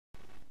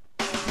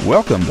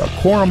Welcome to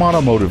Korum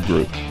Automotive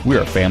Group. We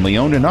are family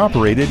owned and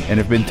operated and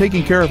have been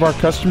taking care of our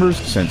customers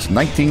since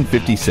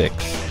 1956.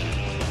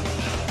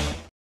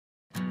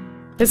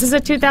 This is a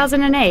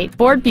 2008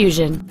 Ford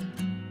Fusion.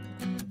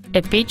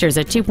 It features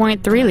a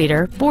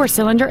 2.3-liter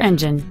four-cylinder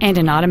engine and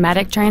an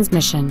automatic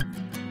transmission.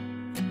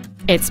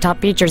 Its top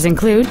features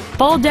include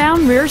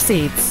fold-down rear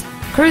seats,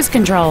 cruise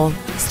control,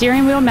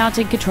 steering wheel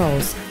mounted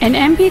controls, an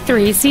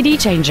MP3 CD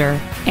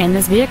changer, and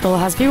this vehicle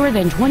has fewer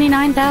than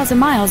 29,000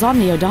 miles on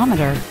the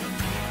odometer.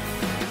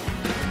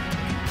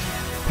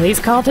 Please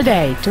call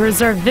today to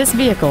reserve this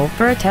vehicle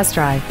for a test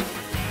drive.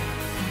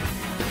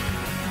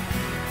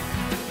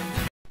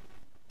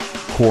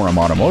 Korum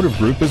Automotive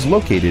Group is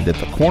located at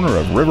the corner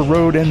of River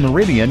Road and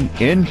Meridian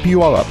in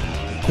Puyallup.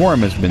 Korum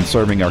has been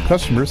serving our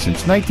customers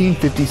since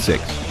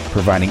 1956,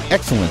 providing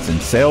excellence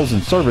in sales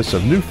and service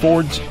of new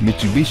Fords,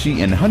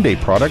 Mitsubishi, and Hyundai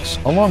products,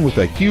 along with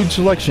a huge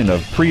selection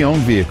of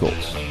pre-owned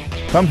vehicles.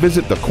 Come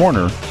visit the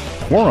corner,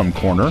 Korum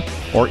Corner,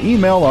 or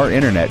email our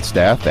internet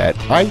staff at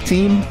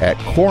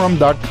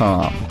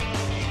iteam@korum.com.